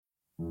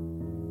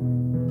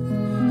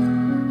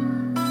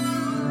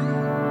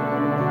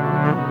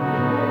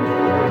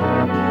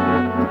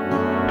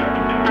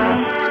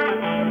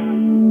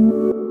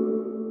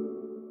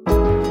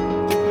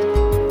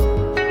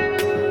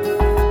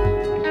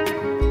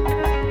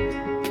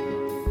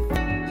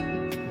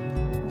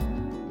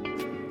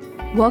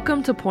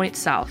Welcome to Point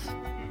South.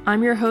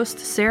 I'm your host,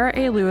 Sarah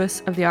A.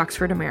 Lewis of the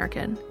Oxford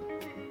American.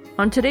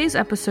 On today's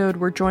episode,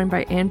 we're joined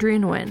by Andrea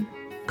Nguyen,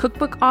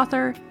 cookbook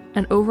author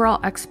and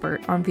overall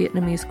expert on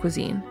Vietnamese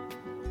cuisine.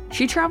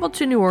 She traveled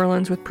to New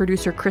Orleans with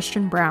producer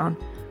Christian Brown,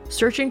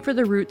 searching for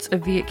the roots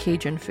of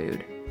Viet-Cajun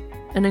food,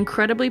 an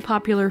incredibly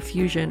popular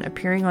fusion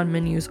appearing on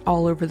menus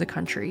all over the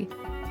country.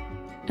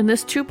 In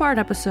this two-part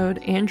episode,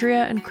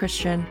 Andrea and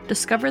Christian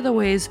discover the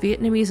ways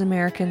Vietnamese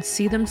Americans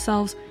see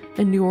themselves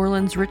in New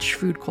Orleans' rich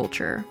food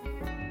culture.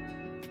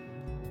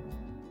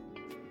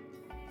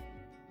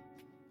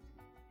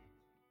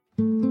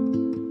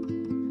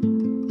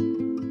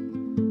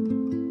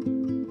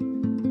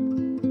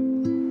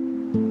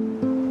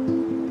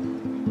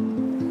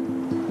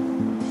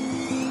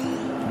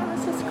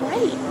 This is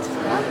great.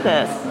 I love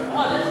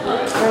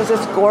this. There's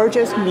this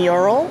gorgeous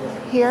mural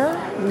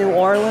here, New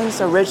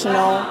Orleans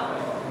original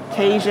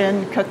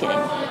Cajun cooking.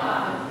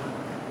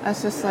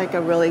 That's just like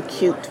a really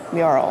cute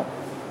mural.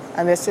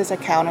 And this is a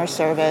counter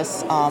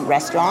service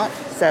restaurant,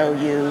 so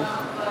you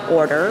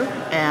order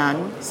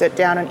and sit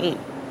down and eat.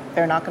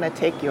 They're not going to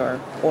take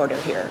your order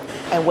here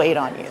and wait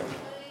on you.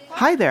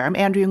 Hi there, I'm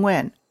Andrea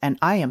Nguyen, and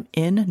I am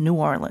in New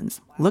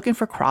Orleans looking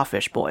for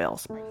crawfish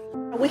boils.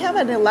 We have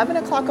an 11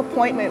 o'clock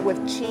appointment with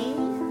Chi.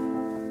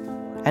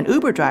 An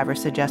Uber driver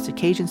suggested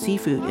Cajun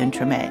seafood in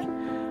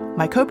Treme.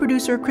 My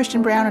co-producer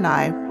Christian Brown and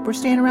I were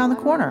staying around the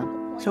corner,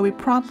 so we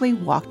promptly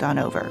walked on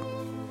over.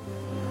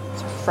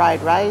 It's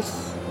fried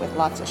rice with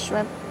lots of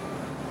shrimp.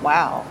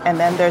 Wow. And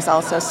then there's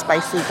also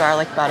spicy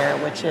garlic butter,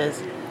 which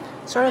is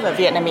sort of a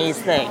Vietnamese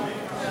thing.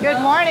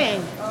 Good morning.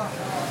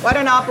 What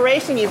an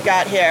operation you've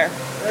got here.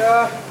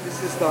 Yeah,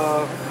 this is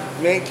the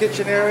main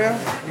kitchen area.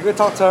 You can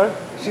talk to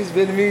her. She's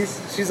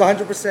Vietnamese. She's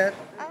 100%.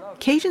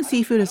 Cajun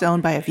seafood is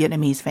owned by a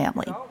Vietnamese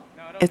family.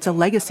 It's a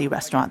legacy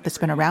restaurant that's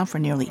been around for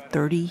nearly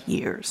 30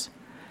 years.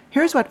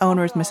 Here's what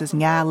owners Mrs.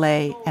 Nga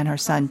Lê and her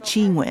son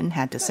Chi Nguyen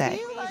had to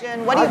say.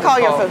 What do you call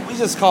your food? We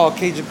just call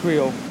Cajun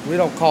Creole. We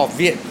don't call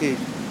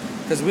Viet-Cajun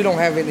because we don't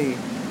have any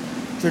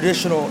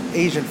traditional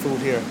Asian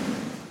food here.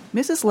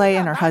 Mrs. Lê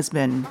and her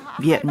husband,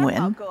 Viet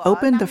Nguyen,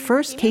 opened the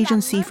first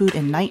Cajun seafood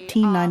in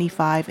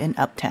 1995 in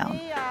Uptown.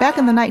 Back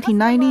in the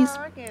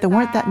 1990s, there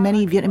weren't that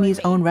many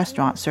Vietnamese-owned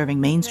restaurants serving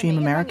mainstream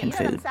American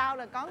food.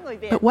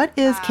 But what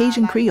is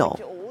Cajun Creole?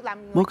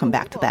 We'll come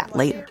back to that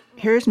later.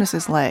 Here's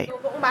Mrs. Lê.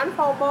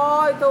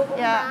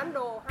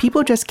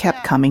 People just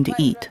kept coming to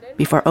eat.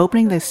 Before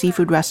opening the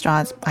seafood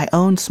restaurants, I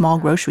owned small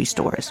grocery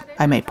stores.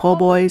 I made po'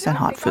 boys and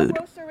hot food.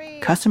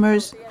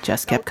 Customers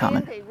just kept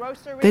coming.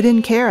 They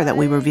didn't care that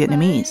we were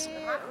Vietnamese.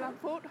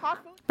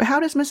 But how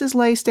does Mrs.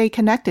 Lê stay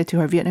connected to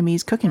her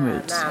Vietnamese cooking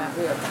roots?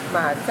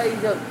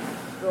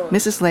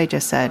 Mrs. Lê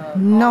just said,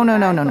 no.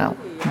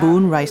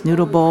 Bún rice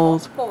noodle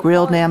bowls,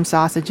 grilled nam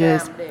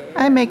sausages.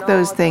 I make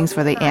those things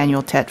for the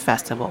annual Tet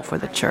Festival for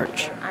the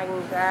church.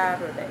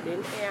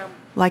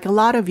 Like a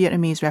lot of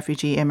Vietnamese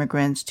refugee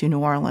immigrants to New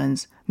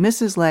Orleans,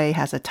 Mrs. Lê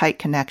has a tight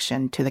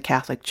connection to the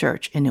Catholic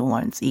Church in New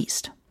Orleans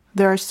East.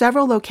 There are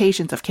several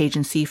locations of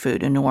Cajun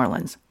seafood in New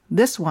Orleans.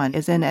 This one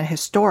is in a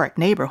historic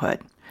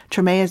neighborhood.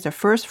 Treme is the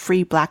first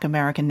free Black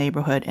American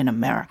neighborhood in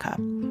America.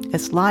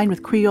 It's lined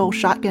with Creole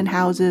shotgun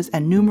houses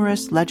and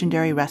numerous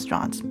legendary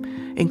restaurants,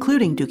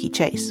 including Dookie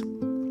Chase.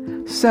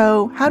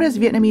 So, how does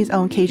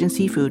Vietnamese-owned Cajun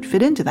seafood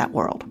fit into that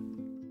world?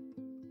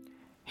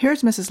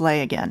 Here's Mrs.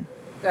 Lê again.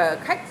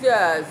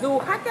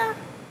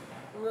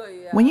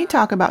 When you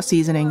talk about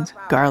seasonings,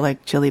 garlic,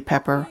 chili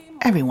pepper,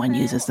 everyone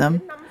uses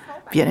them.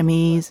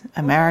 Vietnamese,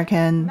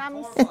 American,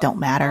 it don't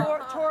matter.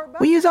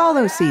 We use all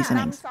those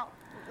seasonings.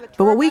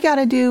 But what we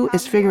gotta do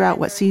is figure out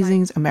what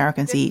seasonings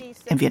Americans eat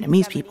and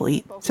Vietnamese people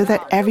eat so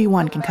that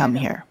everyone can come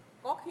here.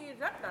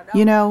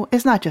 You know,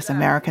 it's not just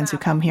Americans who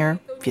come here.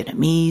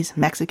 Vietnamese,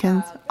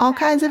 Mexicans, all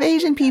kinds of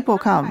Asian people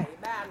come.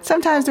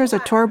 Sometimes there's a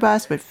tour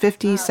bus with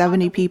 50,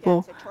 70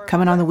 people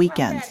coming on the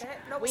weekends.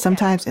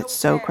 Sometimes it's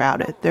so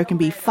crowded, there can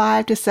be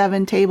 5 to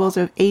 7 tables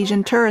of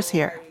Asian tourists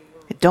here.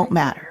 It don't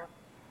matter.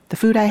 The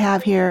food I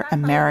have here,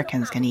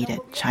 Americans can eat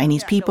it.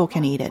 Chinese people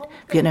can eat it.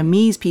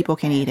 Vietnamese people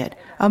can eat it.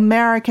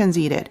 Americans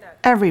eat it.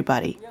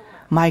 Everybody.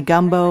 My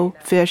gumbo,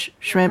 fish,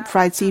 shrimp,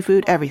 fried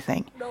seafood,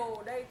 everything.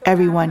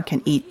 Everyone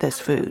can eat this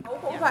food.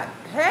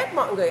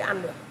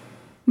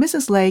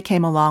 Mrs. Lê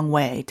came a long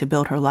way to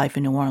build her life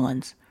in New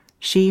Orleans.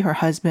 She, her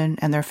husband,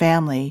 and their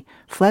family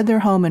fled their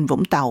home in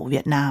Vũng Tàu,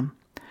 Vietnam.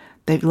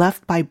 They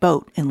left by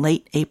boat in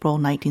late April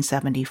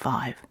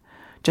 1975,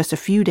 just a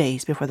few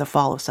days before the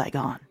fall of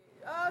Saigon.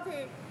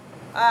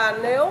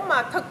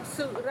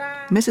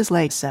 Mrs.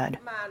 Lê said,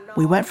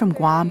 we went from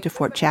Guam to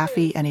Fort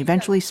Chaffee and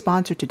eventually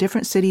sponsored to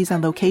different cities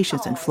and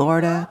locations in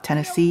Florida,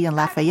 Tennessee, and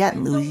Lafayette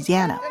in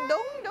Louisiana.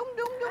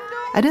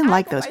 I didn't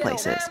like those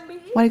places.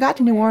 When I got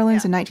to New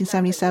Orleans in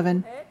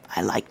 1977,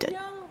 I liked it.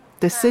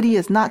 The city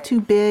is not too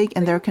big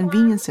and there are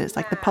conveniences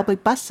like the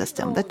public bus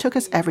system that took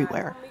us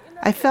everywhere.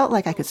 I felt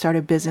like I could start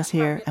a business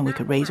here and we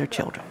could raise our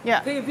children.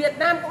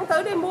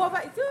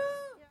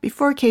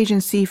 Before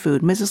Cajun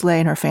seafood, Mrs. Lê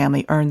and her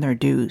family earned their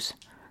dues.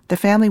 The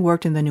family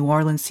worked in the New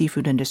Orleans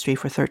seafood industry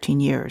for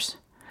 13 years.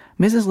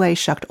 Mrs. Lay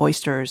shucked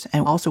oysters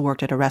and also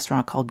worked at a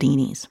restaurant called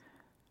Deanie's.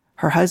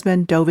 Her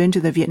husband dove into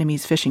the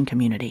Vietnamese fishing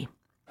community.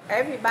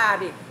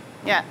 Everybody.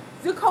 Yeah.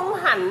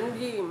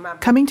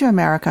 Coming to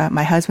America,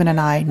 my husband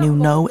and I knew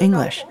no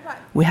English.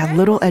 We had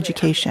little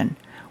education.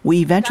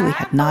 We eventually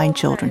had 9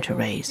 children to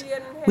raise.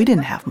 We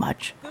didn't have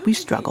much. We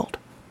struggled,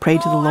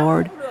 prayed to the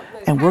Lord,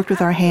 and worked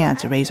with our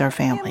hands to raise our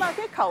family.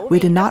 We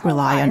did not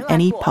rely on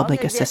any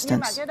public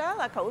assistance.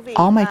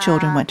 All my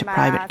children went to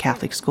private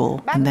Catholic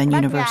school and then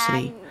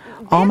university.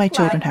 All my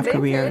children have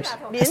careers,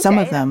 and some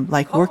of them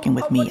like working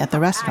with me at the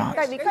restaurant.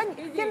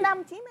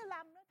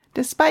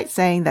 Despite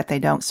saying that they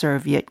don't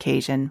serve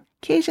Viet-Cajun,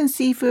 Cajun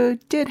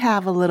seafood did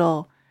have a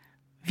little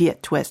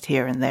Viet twist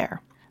here and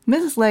there.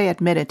 Mrs. Lay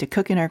admitted to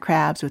cooking her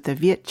crabs with the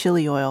Viet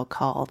chili oil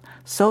called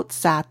sot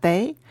sa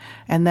te,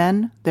 and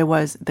then there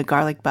was the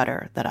garlic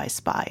butter that I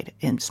spied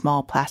in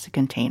small plastic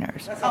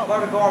containers. That's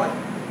butter garlic.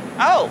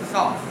 Oh,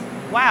 Sauce.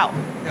 wow.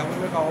 Yeah,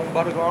 we make our own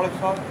butter garlic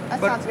sauce.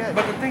 Sounds good.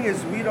 But the thing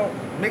is, we don't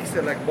mix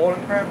it like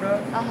boiling crab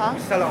does. Uh-huh.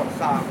 We sell it on the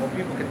side where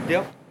people can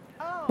dip.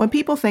 When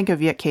people think of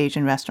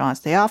Viet-Cajun restaurants,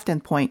 they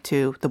often point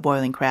to the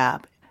Boiling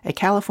Crab, a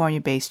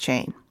California-based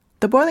chain.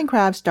 The Boiling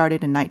Crab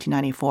started in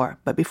 1994,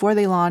 but before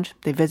they launched,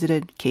 they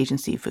visited Cajun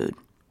seafood.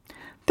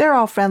 They're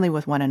all friendly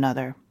with one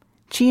another.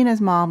 Chi and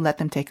his mom let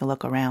them take a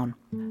look around.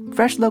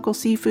 Fresh local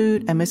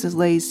seafood and Mrs.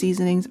 Lay's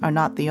seasonings are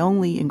not the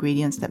only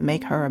ingredients that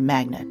make her a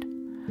magnet.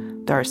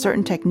 There are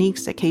certain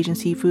techniques that Cajun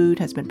seafood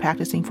has been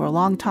practicing for a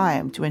long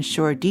time to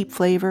ensure deep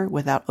flavor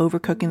without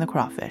overcooking the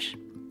crawfish.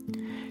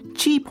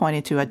 Chi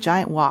pointed to a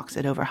giant wok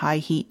set over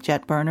high-heat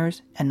jet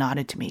burners and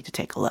nodded to me to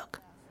take a look.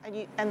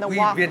 And the We've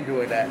wok. been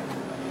doing that.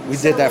 We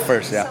did that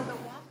first, yeah.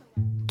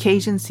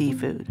 Cajun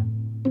seafood,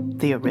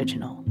 the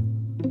original.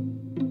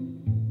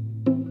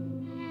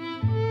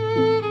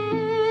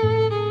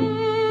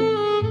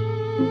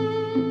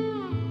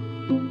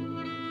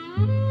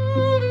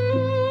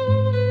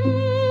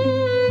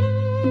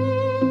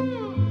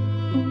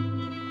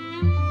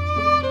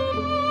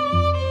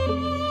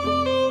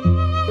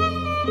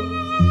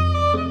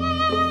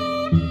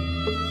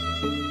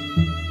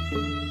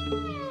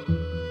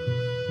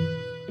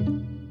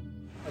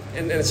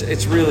 And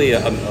it's really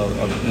a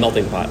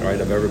melting pot, right,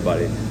 of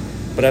everybody.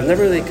 But I've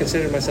never really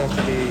considered myself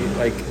to be,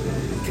 like,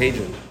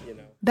 Cajun, you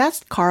know.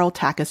 That's Carl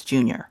Tackus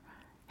Jr.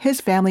 His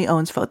family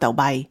owns Pho Tau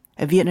Bai,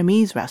 a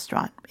Vietnamese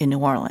restaurant in New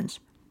Orleans.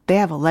 They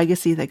have a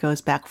legacy that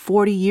goes back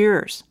 40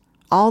 years,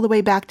 all the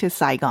way back to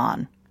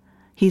Saigon.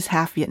 He's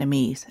half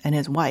Vietnamese, and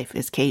his wife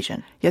is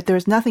Cajun, yet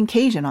there's nothing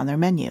Cajun on their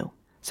menu.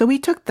 So we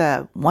took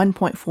the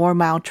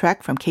 1.4-mile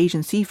trek from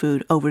Cajun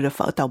seafood over to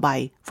Pho Tau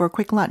Bai for a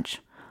quick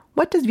lunch.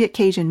 What does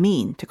Viet-Cajun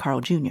mean to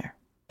Carl Jr.?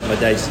 My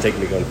dad used to take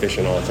me going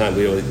fishing all the time.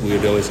 We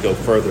would always go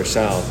further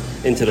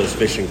south into those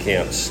fishing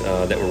camps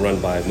that were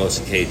run by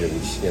mostly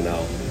Cajuns, you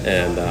know.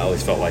 And I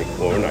always felt like,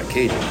 well, we're not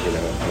Cajun, you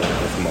know.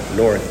 We're from up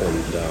north,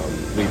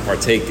 and we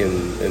partake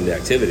in the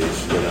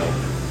activities, you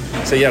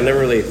know. So yeah, I never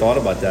really thought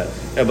about that.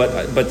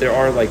 But there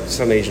are like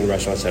some Asian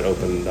restaurants that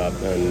opened up,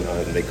 and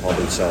they call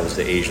themselves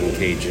the Asian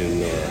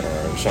Cajun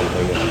or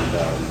something.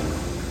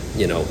 And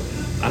you know,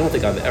 I don't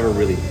think I've ever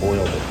really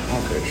boiled a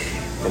crawfish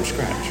from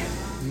scratch.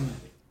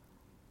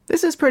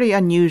 This is pretty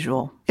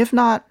unusual, if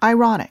not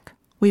ironic.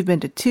 We've been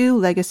to 2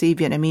 legacy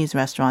Vietnamese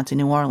restaurants in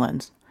New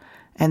Orleans,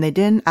 and they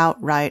didn't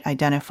outright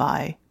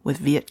identify with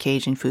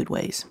Viet-Cajun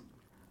foodways.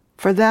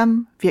 For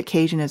them,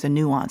 Viet-Cajun is a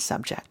nuanced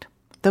subject.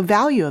 The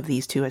value of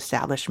these 2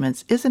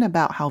 establishments isn't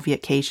about how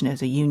Viet-Cajun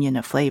is a union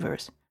of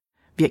flavors.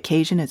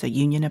 Viet-Cajun is a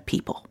union of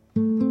people.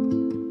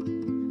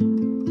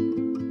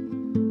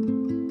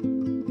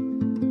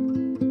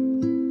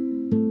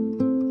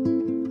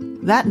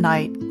 That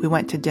night, we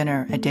went to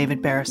dinner at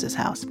David Barris's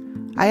house.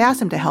 I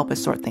asked him to help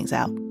us sort things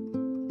out.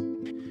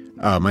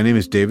 My name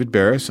is David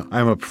Barris.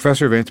 I'm a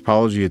professor of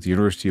anthropology at the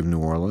University of New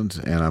Orleans,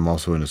 and I'm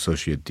also an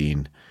associate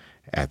dean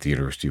at the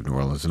University of New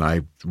Orleans. And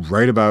I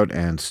write about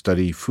and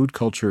study food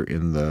culture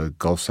in the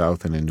Gulf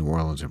South and in New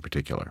Orleans in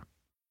particular.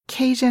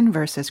 Cajun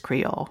versus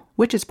Creole.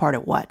 Which is part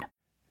of what?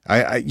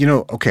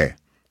 Okay.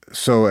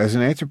 So as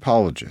an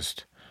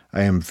anthropologist,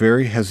 I am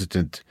very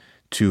hesitant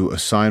to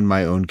assign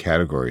my own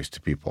categories to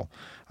people.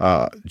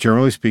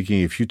 Generally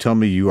speaking, if you tell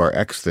me you are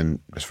X, then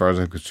as far as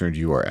I'm concerned,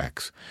 you are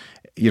X,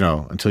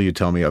 until you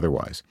tell me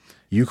otherwise.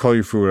 You call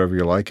your food whatever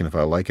you like, and if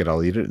I like it,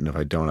 I'll eat it, and if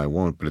I don't, I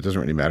won't, but it doesn't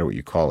really matter what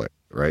you call it,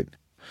 right?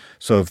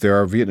 So if there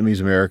are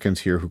Vietnamese Americans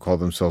here who call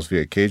themselves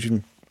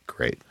Viet-Cajun,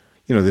 great.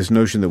 This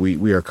notion that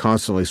we are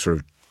constantly sort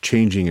of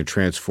changing and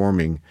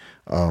transforming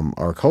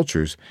our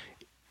cultures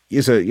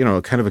is a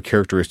kind of a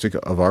characteristic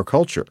of our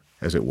culture,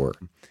 as it were.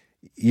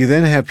 You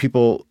then have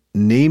people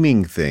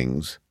naming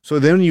things. So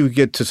then you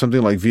get to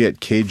something like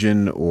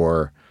Viet-Cajun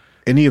or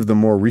any of the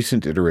more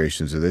recent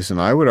iterations of this, and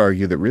I would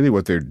argue that really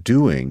what they're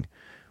doing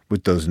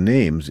with those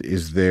names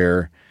is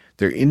they're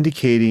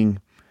indicating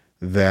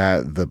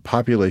that the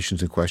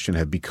populations in question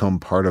have become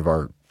part of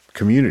our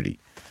community.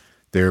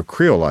 They're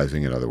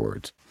creolizing, in other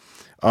words.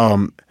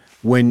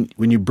 When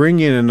you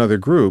bring in another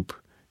group,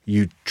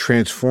 you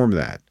transform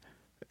that,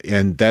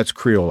 and that's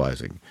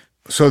creolizing.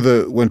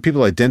 So when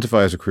people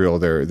identify as a Creole,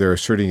 they're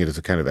asserting it as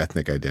a kind of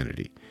ethnic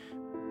identity.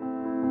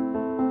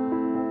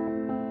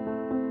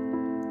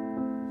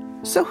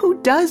 So who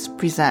does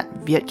present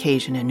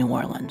Viet-Cajun in New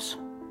Orleans?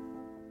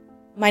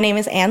 My name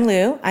is Ann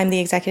Liu. I'm the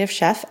executive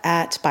chef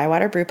at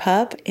Bywater Brew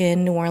Pub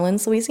in New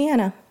Orleans,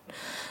 Louisiana.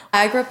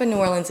 I grew up in New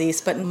Orleans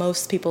East, but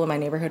most people in my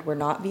neighborhood were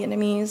not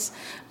Vietnamese.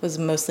 It was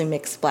mostly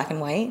mixed black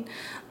and white.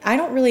 I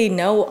don't really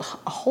know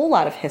a whole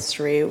lot of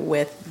history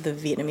with the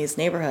Vietnamese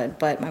neighborhood,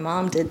 but my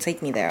mom did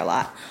take me there a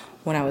lot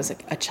when I was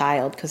a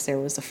child because there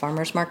was a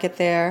farmer's market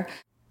there.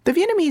 The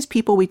Vietnamese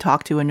people we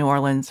talked to in New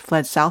Orleans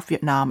fled South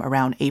Vietnam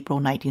around April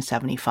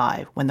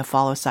 1975 when the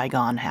fall of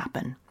Saigon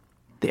happened.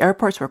 The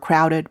airports were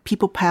crowded,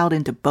 people piled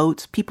into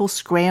boats, people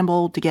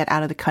scrambled to get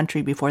out of the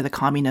country before the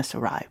communists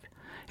arrived.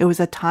 It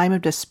was a time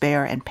of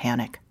despair and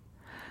panic.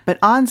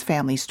 But Ann's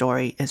family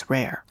story is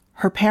rare.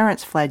 Her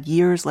parents fled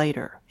years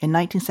later, in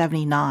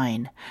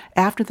 1979,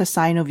 after the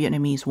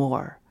Sino-Vietnamese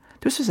War.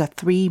 This was a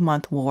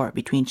 3-month war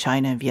between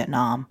China and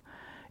Vietnam.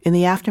 In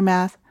the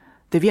aftermath,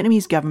 the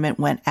Vietnamese government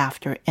went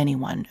after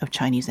anyone of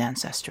Chinese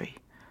ancestry.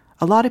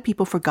 A lot of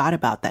people forgot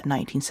about that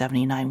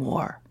 1979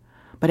 war,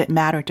 but it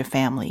mattered to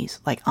families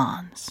like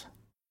Ann's.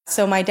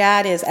 So my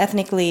dad is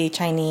ethnically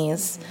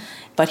Chinese,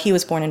 but he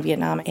was born in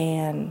Vietnam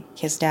and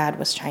his dad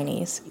was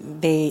Chinese.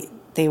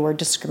 They were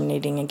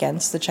discriminating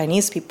against the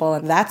Chinese people,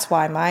 and that's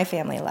why my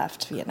family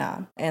left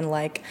Vietnam. And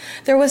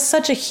there was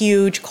such a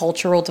huge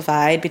cultural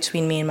divide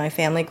between me and my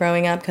family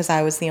growing up because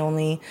I was the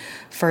only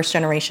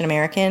first-generation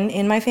American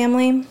in my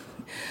family.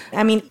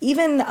 I mean,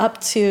 even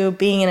up to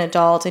being an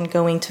adult and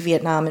going to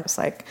Vietnam, it was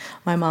like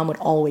my mom would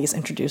always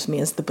introduce me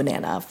as the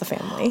banana of the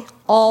family.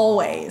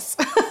 Always.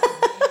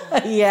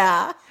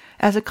 Yeah.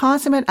 As a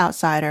consummate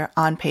outsider,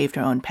 Ann paved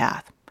her own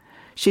path.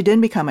 She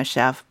didn't become a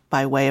chef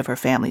by way of her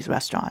family's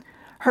restaurant.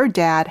 Her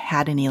dad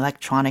had an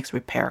electronics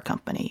repair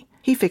company.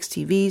 He fixed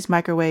TVs,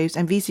 microwaves,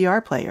 and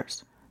VCR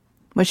players.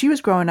 When she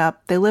was growing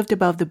up, they lived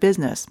above the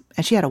business,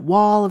 and she had a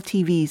wall of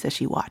TVs that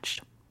she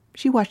watched.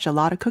 She watched a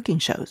lot of cooking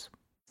shows.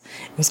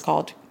 It was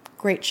called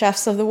Great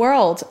Chefs of the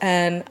World,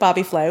 and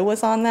Bobby Flay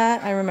was on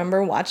that. I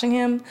remember watching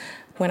him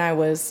when I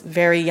was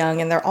very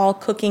young, and they're all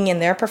cooking in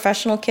their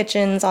professional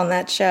kitchens on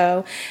that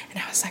show.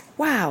 And I was like,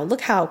 wow,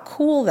 look how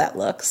cool that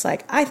looks.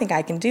 I think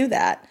I can do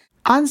that.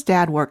 Ann's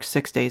dad worked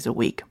 6 days a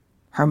week.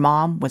 Her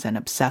mom was an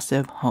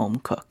obsessive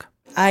home cook.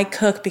 I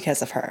cook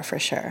because of her, for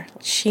sure.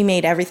 She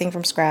made everything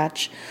from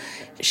scratch.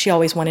 She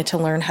always wanted to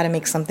learn how to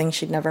make something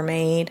she'd never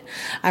made.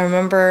 I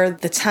remember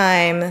the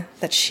time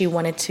that she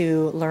wanted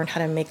to learn how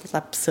to make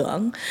lap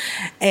suong,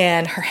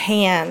 and her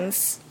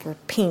hands were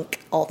pink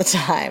all the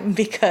time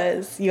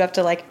because you have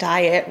to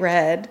dye it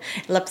red.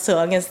 Lap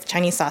suong is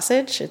Chinese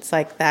sausage. It's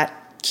that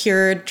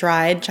cured,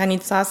 dried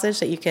Chinese sausage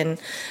that you can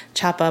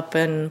chop up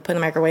and put in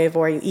the microwave,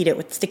 or you eat it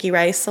with sticky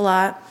rice a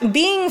lot.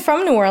 Being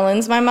from New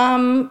Orleans, my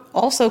mom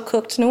also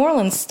cooked New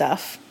Orleans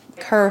stuff.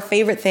 Her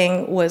favorite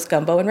thing was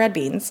gumbo and red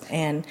beans.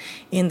 And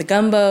in the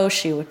gumbo,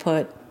 she would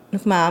put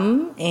nuoc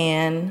mam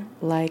and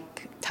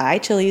Thai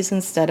chilies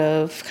instead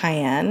of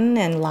cayenne,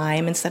 and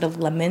lime instead of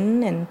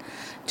lemon, and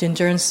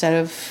ginger instead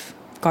of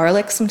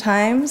garlic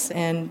sometimes.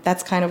 And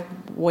that's kind of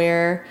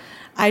where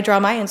I draw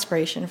my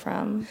inspiration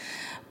from.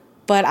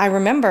 But I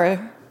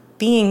remember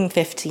being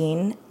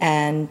 15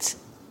 and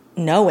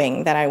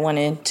knowing that I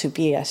wanted to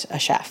be a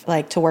chef,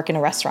 to work in a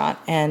restaurant.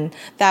 And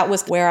that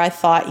was where I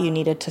thought you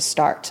needed to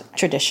start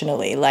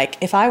traditionally.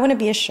 If I want to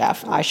be a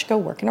chef, I should go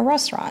work in a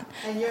restaurant.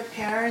 And your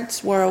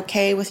parents were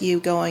okay with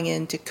you going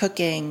into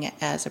cooking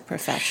as a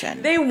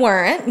profession? They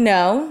weren't,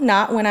 no,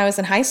 not when I was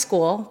in high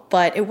school.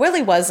 But it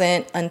really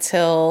wasn't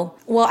until,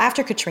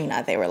 after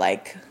Katrina, they were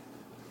like,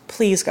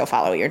 please go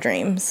follow your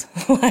dreams.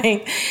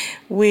 They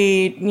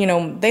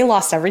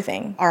lost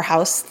everything. Our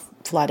house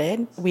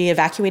flooded. We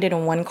evacuated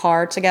in one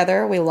car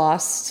together. We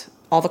lost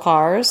all the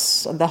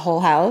cars, the whole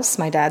house,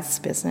 my dad's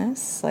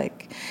business.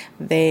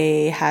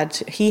 He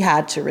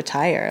had to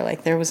retire.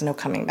 There was no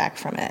coming back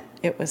from it.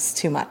 It was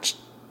too much.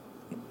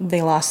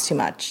 They lost too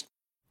much.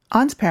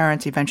 Ann's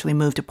parents eventually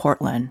moved to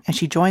Portland, and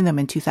she joined them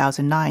in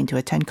 2009 to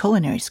attend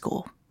culinary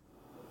school.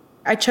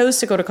 I chose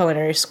to go to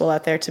culinary school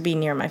out there to be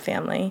near my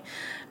family,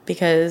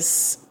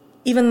 because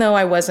even though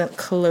I wasn't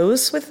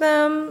close with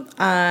them,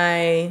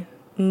 I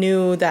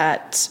knew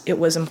that it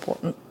was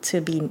important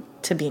to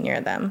be near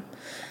them.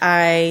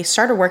 I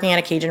started working at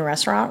a Cajun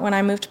restaurant when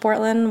I moved to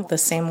Portland, the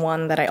same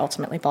one that I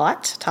ultimately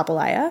bought,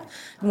 Tapalaya.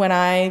 When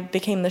I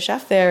became the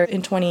chef there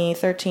in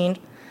 2013,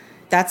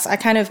 I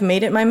kind of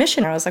made it my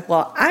mission. I was like,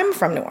 well, I'm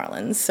from New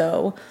Orleans,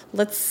 so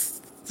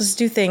let's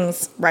do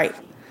things right.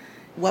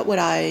 What would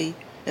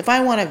if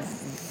I want to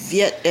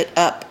Viet it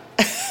up,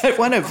 I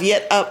want to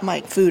Viet up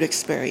my food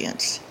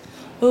experience?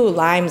 Ooh,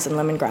 limes and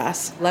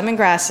lemongrass.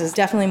 Lemongrass is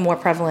definitely more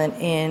prevalent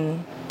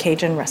in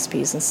Cajun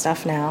recipes and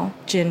stuff now.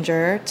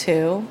 Ginger,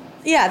 too.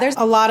 Yeah, there's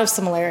a lot of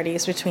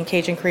similarities between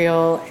Cajun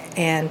Creole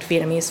and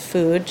Vietnamese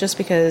food just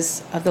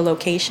because of the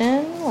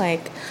location.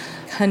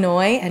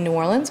 Hanoi and New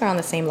Orleans are on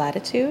the same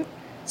latitude,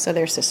 so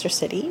they're sister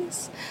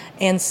cities.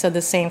 And so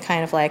the same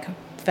kind of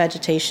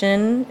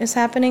vegetation is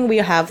happening. We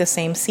have the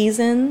same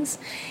seasons,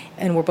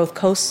 and we're both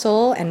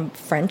coastal and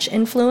French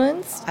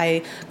influenced.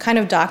 I kind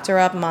of doctor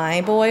up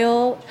my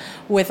boil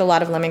with a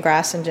lot of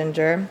lemongrass and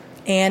ginger,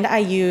 and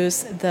I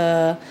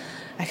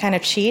kind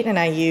of cheat and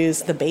I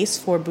use the base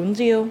for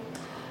bunjiu.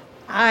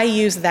 I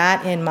use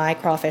that in my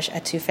crawfish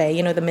etouffee,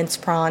 you know, the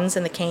minced prawns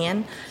in the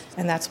can,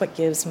 and that's what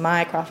gives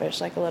my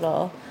crawfish like a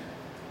little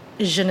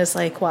je ne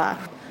sais quoi.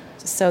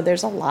 So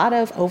there's a lot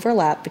of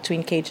overlap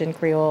between Cajun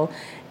Creole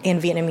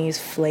and Vietnamese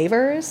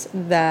flavors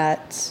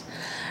that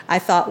I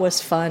thought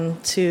was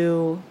fun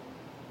to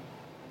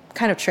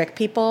kind of trick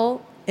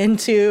people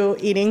into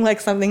eating like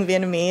something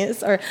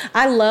Vietnamese. Or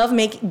I love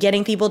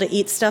getting people to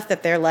eat stuff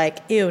that they're like,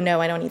 ew, no,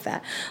 I don't eat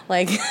that.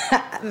 Like,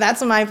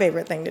 that's my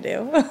favorite thing to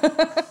do.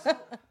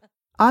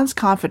 An's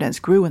confidence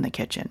grew in the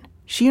kitchen.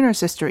 She and her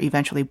sister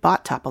eventually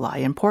bought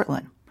Tapalaya in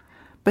Portland.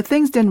 But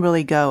things didn't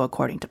really go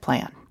according to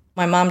plan.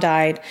 My mom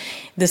died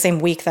the same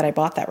week that I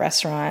bought that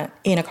restaurant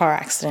in a car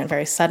accident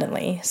very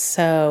suddenly.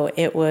 So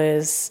it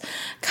was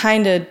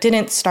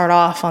didn't start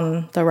off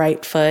on the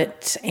right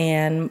foot.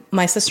 And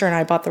my sister and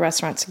I bought the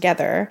restaurant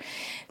together.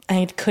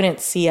 I couldn't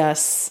see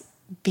us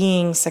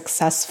being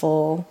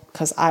successful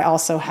because I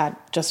also had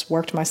just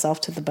worked myself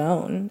to the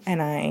bone.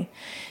 And I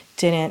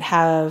didn't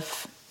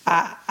have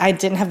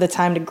the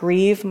time to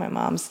grieve my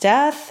mom's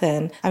death.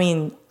 And I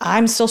mean,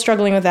 I'm still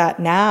struggling with that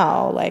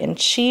now. And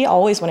she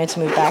always wanted to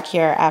move back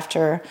here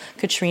after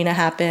Katrina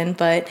happened,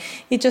 but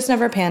it just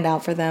never panned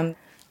out for them.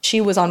 She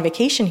was on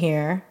vacation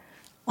here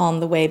on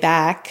the way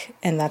back,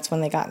 and that's when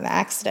they got in the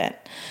accident.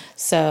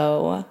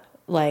 So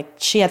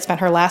she had spent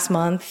her last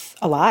month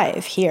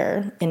alive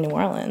here in New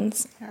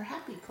Orleans.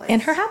 In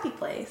her happy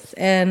place.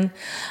 And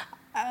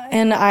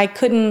I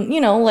couldn't,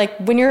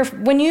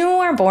 when you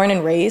are born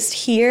and raised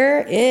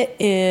here,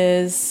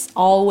 there's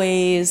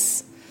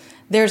always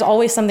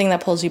something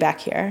that pulls you back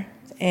here.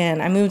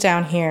 And I moved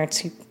down here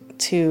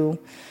to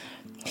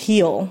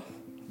heal,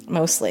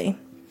 mostly.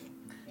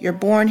 You're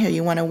born here,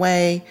 you went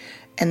away,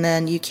 and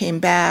then you came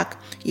back.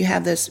 You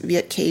have this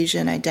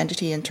Viet-Cajun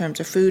identity in terms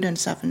of food and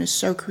stuff, and it's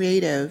so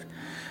creative.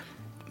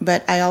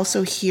 But I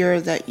also hear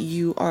that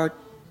you are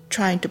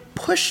trying to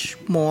push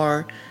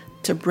more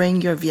to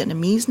bring your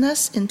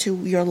Vietnamese-ness into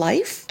your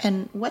life.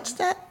 And what's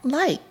that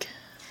like?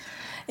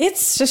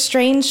 It's a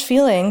strange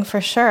feeling, for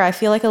sure. I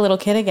feel like a little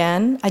kid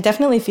again. I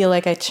definitely feel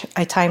like I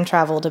time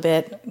traveled a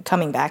bit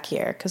coming back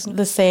here, because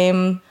the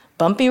same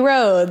bumpy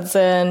roads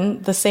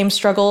and the same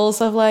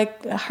struggles of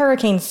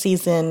hurricane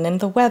season and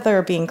the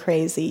weather being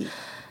crazy.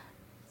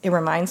 It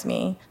reminds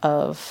me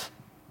of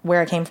where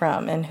I came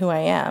from and who I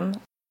am.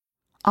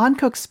 An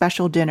cooks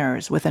special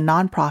dinners with a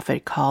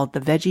nonprofit called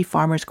the Veggie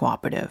Farmers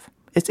Cooperative.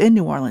 It's in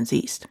New Orleans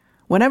East.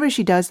 Whenever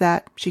she does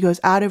that, she goes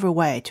out of her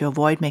way to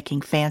avoid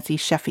making fancy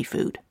chefy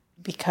food.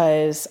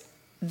 Because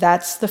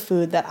that's the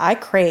food that I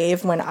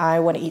crave when I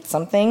want to eat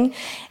something.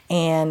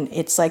 And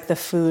it's like the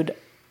food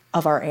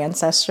of our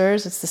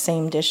ancestors. It's the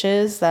same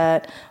dishes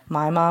that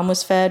my mom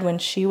was fed when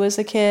she was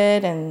a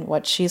kid, and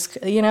what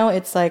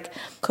it's like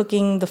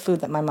cooking the food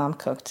that my mom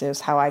cooked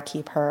is how I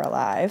keep her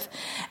alive,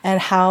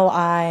 and how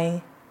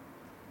I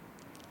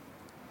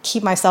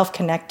keep myself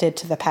connected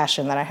to the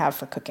passion that I have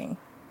for cooking.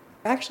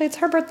 Actually, it's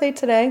her birthday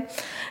today.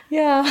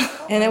 Yeah.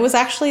 And it was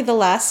actually the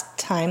last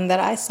time that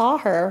I saw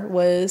her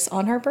was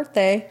on her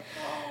birthday.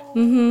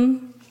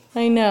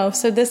 I know.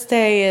 So this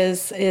day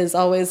is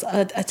always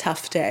a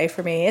tough day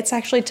for me. It's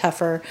actually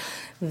tougher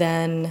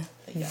than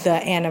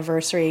the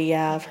anniversary,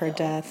 of her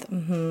death.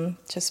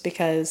 Just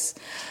because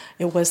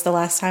it was the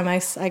last time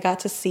I got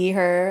to see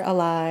her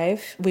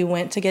alive. We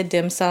went to get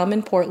dim sum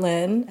in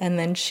Portland, and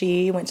then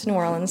she went to New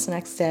Orleans the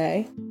next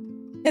day.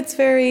 It's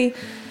very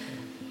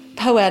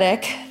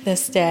poetic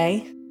this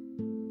day.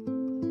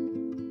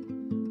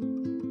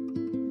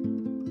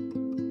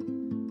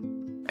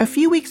 A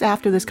few weeks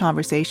after this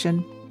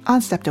conversation,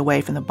 An stepped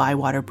away from the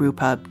Bywater Brew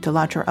Pub to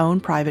launch her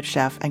own private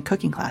chef and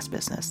cooking class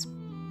business.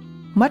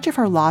 Much of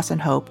her loss and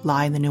hope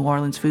lie in the New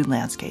Orleans food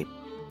landscape,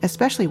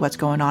 especially what's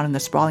going on in the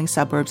sprawling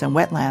suburbs and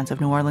wetlands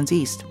of New Orleans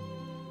East.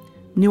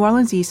 New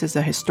Orleans East is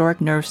the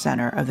historic nerve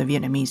center of the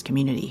Vietnamese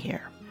community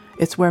here.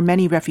 It's where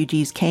many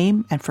refugees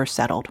came and first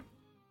settled.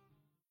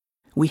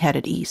 We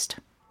headed east.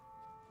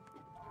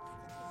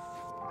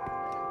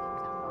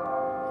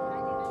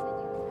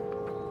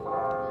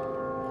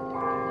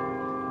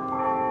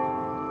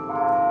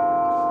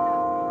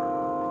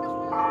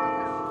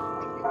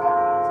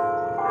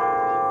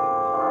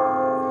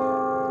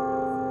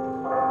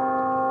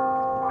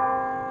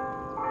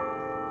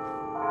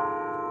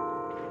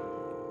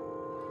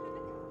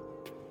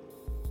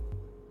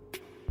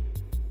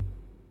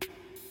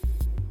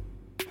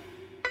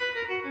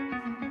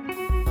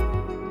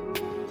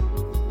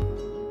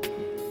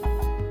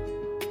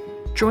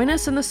 Join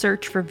us in the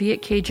search for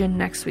Viet-Cajun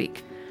next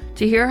week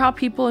to hear how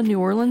people in New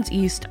Orleans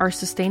East are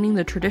sustaining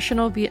the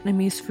traditional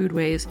Vietnamese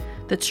foodways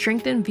that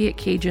strengthen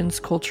Viet-Cajun's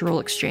cultural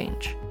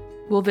exchange.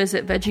 We'll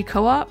visit veggie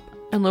co-op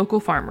and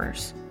local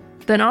farmers,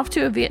 then off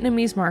to a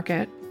Vietnamese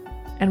market,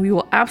 and we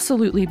will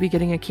absolutely be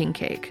getting a king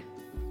cake.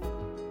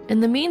 In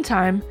the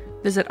meantime,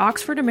 Visit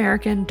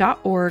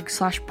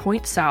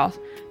oxfordamerican.org/pointsouth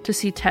to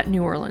see Tete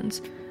New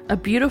Orleans, a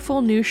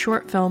beautiful new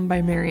short film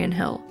by Marion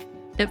Hill.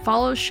 It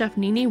follows Chef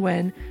Nini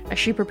Nguyen as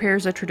she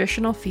prepares a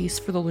traditional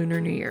feast for the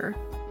Lunar New Year.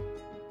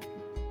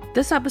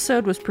 This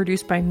episode was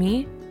produced by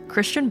me,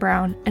 Christian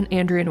Brown, and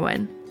Andrea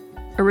Nguyen.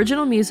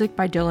 Original music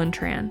by Dylan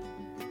Tran.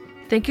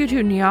 Thank you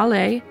to Nia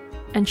Lei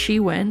and Chi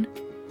Nguyen,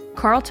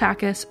 Carl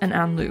Takis, and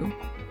An Liu.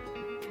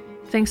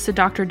 Thanks to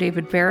Dr.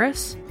 David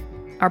Barris.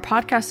 Our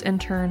podcast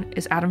intern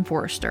is Adam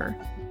Forrester.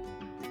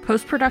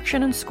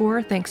 Post-production and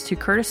score thanks to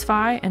Curtis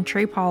Fye and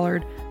Trey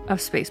Pollard of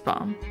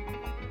Spacebomb.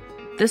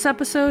 This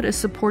episode is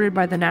supported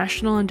by the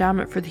National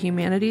Endowment for the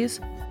Humanities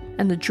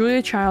and the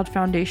Julia Child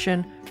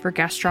Foundation for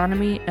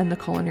Gastronomy and the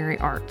Culinary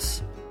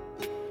Arts.